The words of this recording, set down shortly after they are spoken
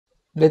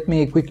Let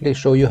me quickly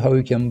show you how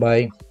you can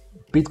buy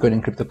Bitcoin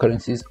and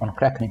cryptocurrencies on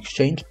Kraken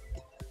exchange.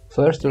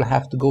 First, you'll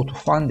have to go to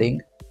funding,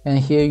 and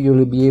here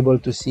you'll be able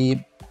to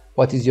see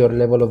what is your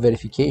level of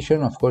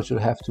verification. Of course, you'll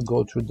have to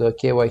go through the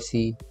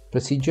KYC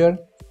procedure.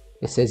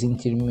 It says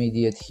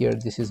intermediate here.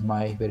 This is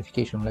my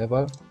verification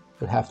level.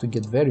 You'll have to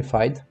get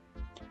verified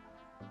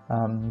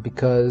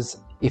because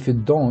if you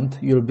don't,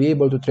 you'll be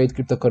able to trade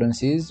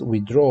cryptocurrencies,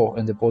 withdraw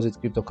and deposit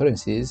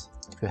cryptocurrencies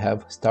if you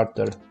have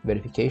starter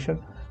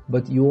verification,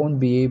 but you won't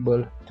be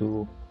able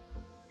to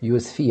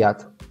use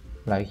fiat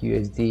like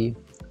USD,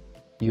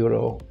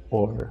 Euro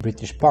or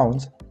British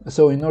pounds.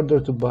 So in order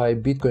to buy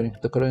Bitcoin and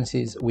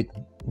cryptocurrencies with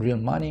real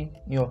money,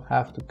 you'll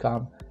have to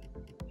come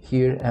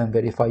here and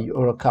verify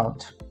your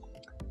account.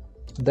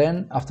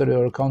 Then after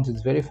your account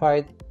is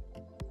verified,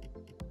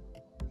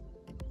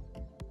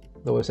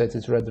 the website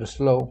is rather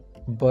slow,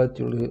 but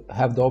you'll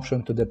have the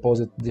option to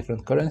deposit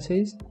different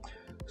currencies.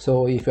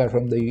 So if you are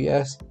from the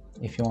US,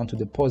 if you want to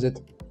deposit,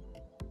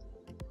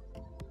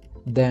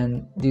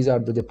 then these are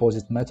the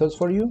deposit methods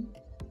for you,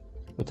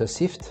 with a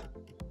SWIFT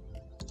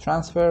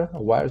transfer,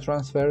 a wire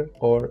transfer,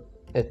 or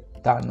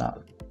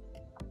Etana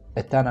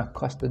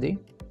custody.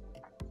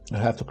 You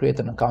have to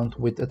create an account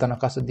with Etana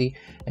custody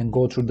and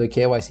go through the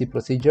KYC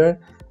procedure.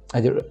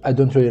 I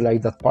don't really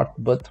like that part,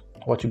 but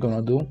what you're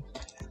gonna do.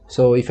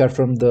 So if you're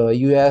from the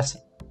US,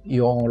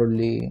 your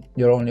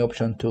only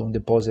option to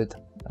deposit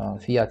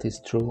fiat is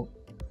through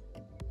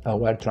a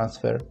wire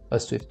transfer, a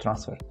SWIFT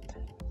transfer.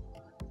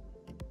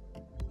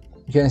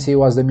 You can see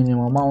what's the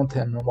minimum amount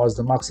and what's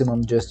the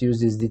maximum. Just use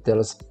these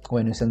details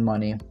when you send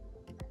money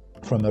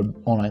from your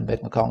online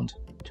bank account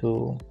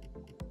to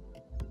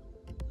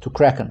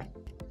Kraken.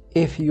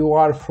 If you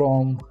are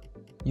from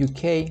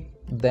UK,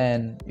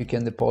 then you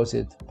can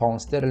deposit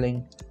pound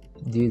sterling.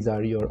 These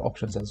are your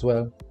options as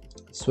well.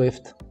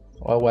 SWIFT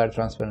or wire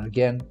transfer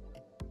again.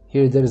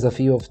 Here there is a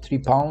fee of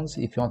 £3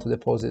 if you want to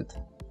deposit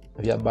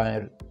via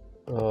wire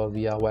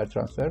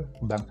transfer,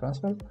 bank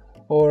transfer,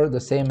 or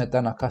the same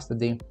Etana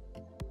custody.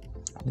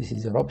 This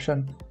is your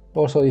option.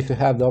 Also, if you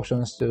have the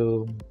options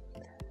to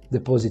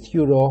deposit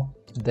Euro,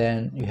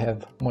 then you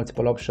have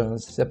multiple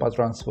options. SEPA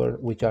transfer,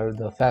 which are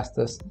the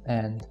fastest,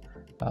 and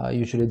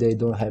usually they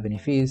don't have any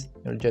fees.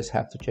 You just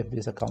have to check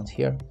this account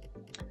here.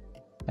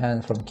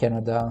 And from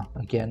Canada,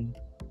 again,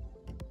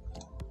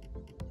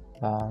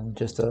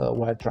 just a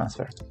wire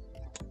transfer.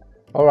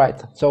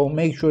 Alright, so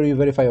make sure you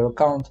verify your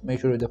account, make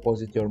sure you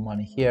deposit your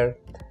money here.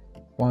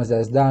 Once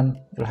that's done,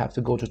 you'll have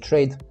to go to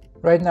trade.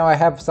 Right now I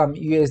have some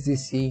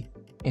USDC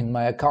in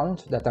my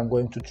account that I'm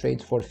going to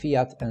trade for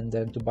fiat and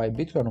then to buy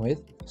Bitcoin with.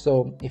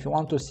 So if you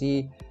want to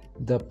see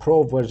the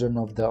pro version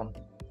of the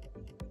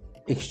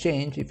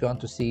exchange, if you want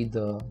to see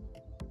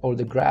all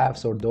the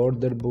graphs or the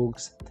order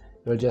books,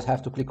 you'll just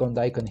have to click on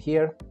the icon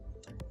here,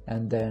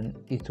 and then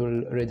it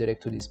will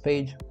redirect to this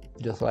page,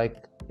 just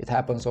like it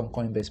happens on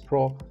Coinbase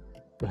Pro.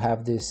 You'll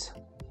have this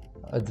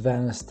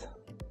advanced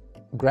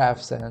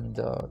graphs and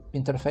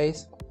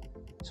interface.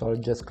 So I'll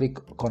just click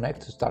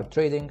connect to start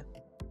trading.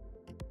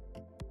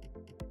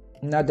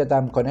 Now that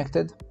I'm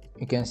connected,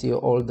 you can see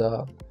all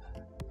the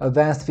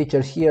advanced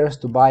features here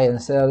to buy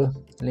and sell,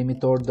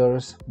 limit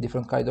orders,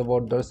 different kind of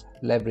orders,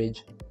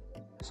 leverage,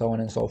 so on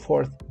and so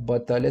forth.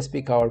 But let's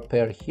pick our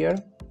pair here.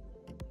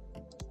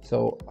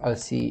 So I'll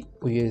see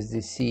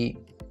USDC.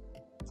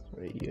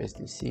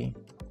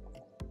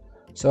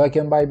 So I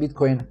can buy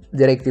Bitcoin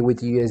directly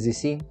with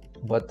USDC,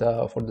 but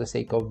for the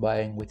sake of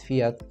buying with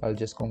fiat, I'll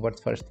just convert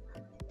first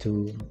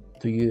to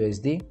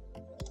USD.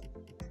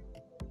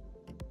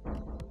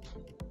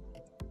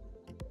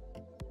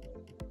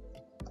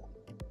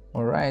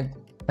 Alright,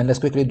 and let's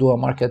quickly do a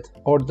market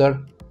order.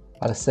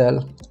 I'll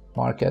sell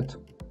market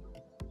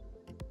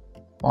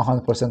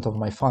 100% of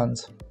my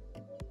funds,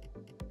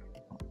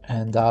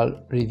 and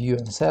I'll review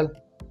and sell.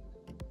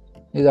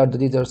 These are the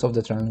details of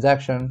the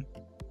transaction,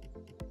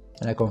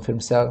 and I confirm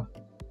sell,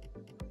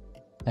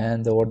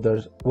 and the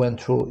order went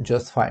through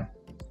just fine.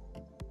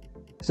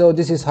 So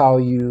this is how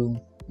you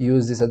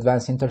use this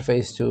advanced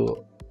interface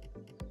to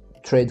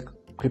trade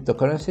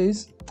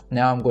cryptocurrencies.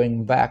 Now I'm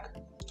going back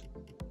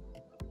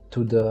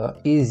to the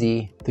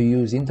easy to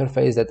use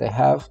interface that I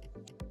have,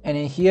 and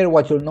in here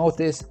what you'll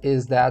notice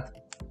is that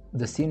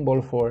the symbol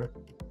for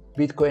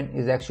Bitcoin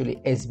is actually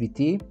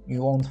SBT.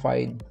 You won't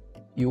find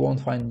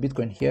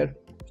Bitcoin here.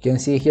 You can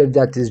see here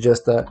that is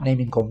just a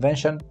naming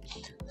convention,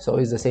 so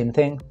it's the same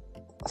thing.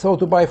 So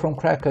to buy from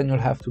Kraken, you'll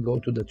have to go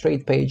to the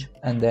trade page,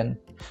 and then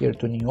here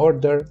to new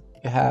order,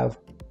 you have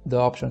the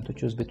option to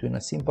choose between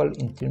a simple,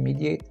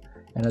 intermediate,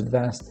 and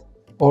advanced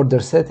order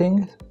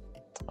setting.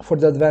 For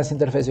the advanced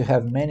interface, you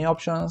have many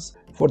options.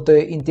 For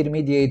the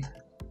intermediate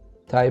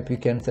type, you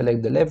can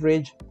select the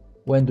leverage.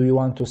 When do you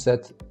want to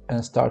set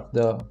and start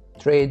the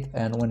trade,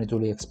 and when it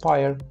will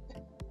expire.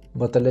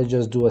 But let's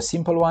just do a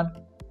simple one.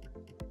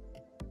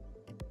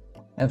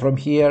 And from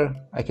here,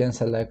 I can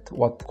select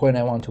what coin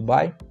I want to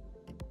buy.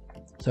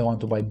 So I want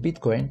to buy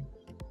Bitcoin,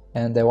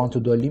 and I want to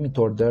do a limit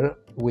order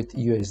with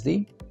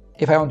USD.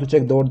 If I want to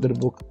check the order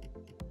book,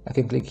 I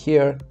can click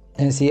here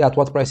and see at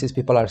what prices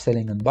people are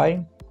selling and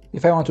buying.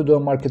 If I want to do a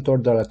market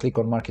order, I click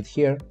on market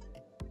here,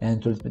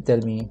 and it will tell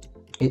me,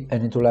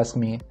 and it will ask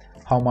me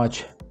how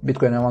much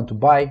Bitcoin I want to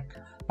buy.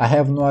 I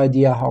have no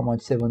idea how much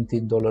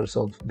 $17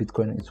 of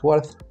Bitcoin is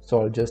worth,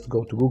 so I'll just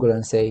go to Google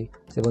and say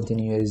 17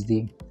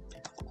 USD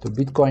to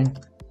Bitcoin,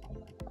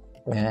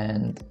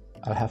 and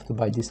I'll have to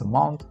buy this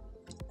amount.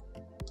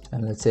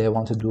 And let's say I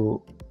want to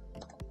do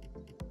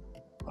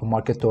a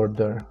market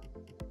order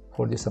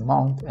for this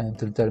amount, and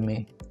it will tell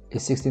me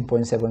it's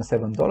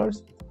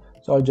 $16.77.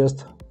 So I'll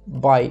just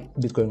buy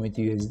Bitcoin with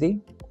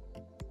USD.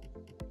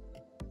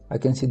 I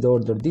can see the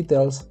order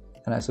details,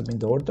 and I submit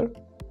the order.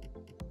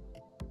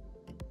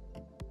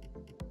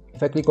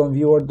 If I click on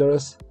view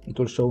orders, it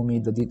will show me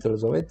the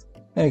details of it,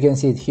 and you can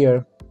see it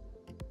here,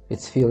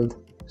 it's filled.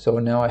 So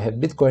now I have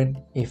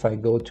Bitcoin. If I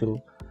go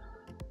to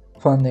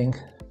funding,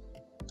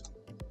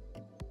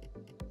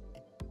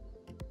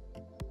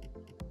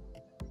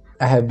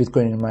 I have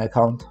Bitcoin in my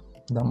account,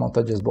 the amount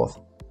I just bought.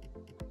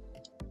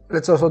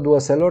 Let's also do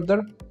a sell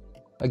order.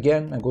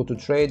 Again, I go to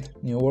trade,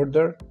 new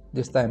order.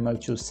 This time I'll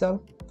choose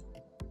sell,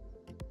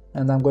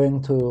 and I'm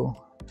going to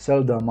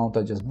sell the amount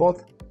I just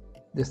bought.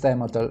 This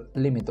time at a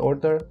limit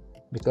order,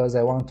 because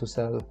I want to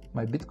sell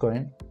my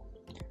Bitcoin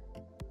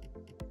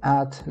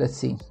at, let's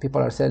see,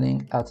 people are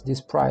selling at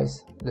this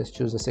price. Let's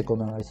choose the second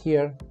one right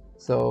here.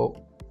 So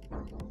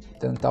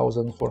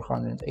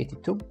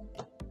 10,482.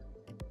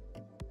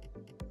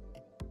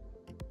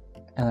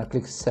 And I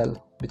click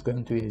sell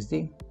Bitcoin to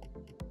USD,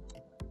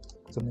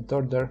 submit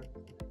order,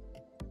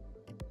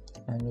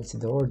 and let's see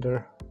the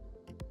order,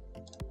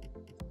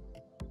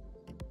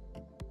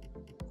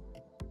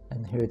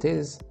 and here it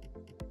is,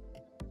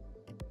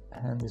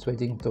 and it's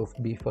waiting to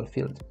be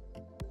fulfilled.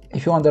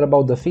 If you wonder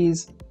about the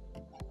fees,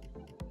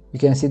 you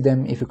can see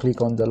them if you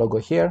click on the logo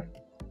here,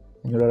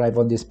 and you'll arrive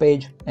on this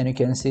page, and you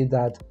can see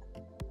that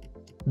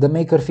the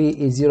maker fee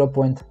is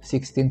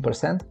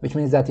 0.16%, which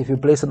means that if you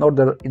place an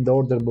order in the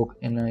order book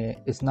and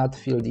it's not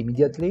filled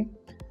immediately,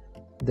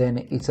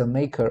 then it's a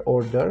maker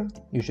order.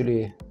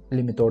 Usually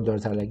limit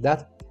orders are like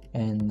that,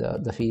 and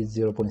the fee is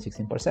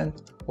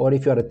 0.16%. Or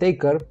if you are a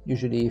taker,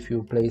 usually if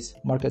you place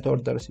market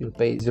orders, you'll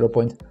pay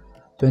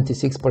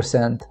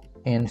 0.26%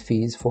 in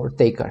fees for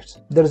takers.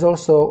 There's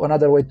also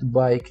another way to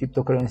buy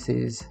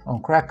cryptocurrencies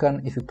on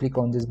Kraken. If you click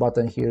on this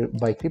button here,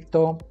 buy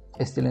crypto,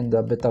 it's still in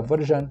the beta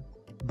version,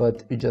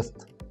 but you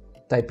just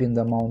type in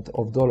the amount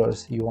of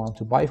dollars you want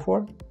to buy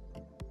for,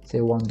 say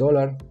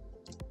 $1.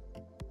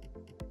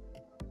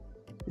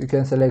 You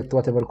can select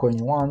whatever coin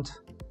you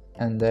want,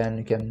 and then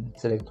you can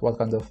select what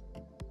kind of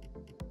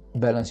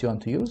balance you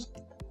want to use,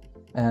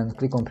 and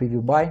click on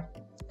preview buy,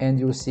 and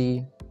you'll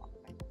see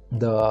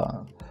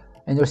how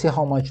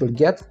much you'll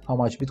get, how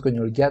much Bitcoin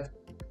you'll get,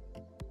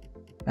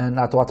 and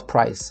at what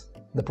price.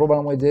 The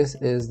problem with this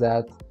is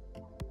that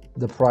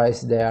the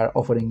price they are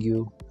offering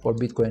you for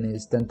Bitcoin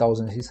is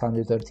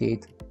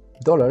 $10,638.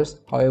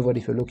 However,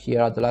 if you look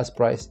here at the last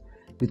price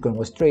Bitcoin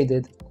was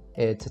traded,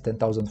 it's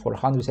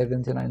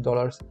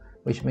 $10,479,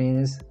 which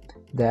means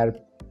they're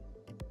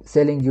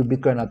selling you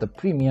Bitcoin at a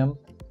premium.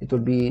 It will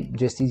be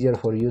just easier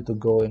for you to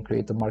go and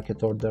create a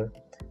market order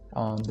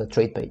on the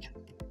trade page.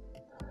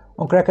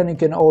 On Kraken, you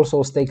can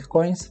also stake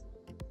coins.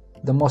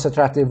 The most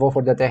attractive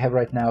offer that I have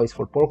right now is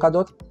for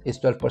Polkadot. It's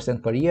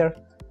 12% per year,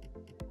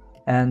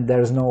 and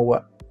there's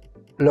no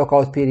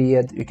lockout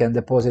period. You can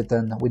deposit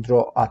and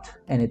withdraw at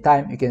any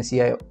time. You can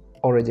see I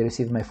already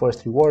received my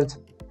first rewards.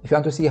 If you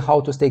want to see how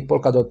to stake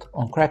Polkadot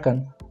on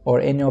Kraken or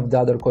any of the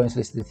other coins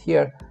listed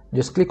here,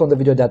 just click on the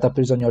video that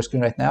appears on your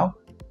screen right now,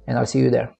 and I'll see you there.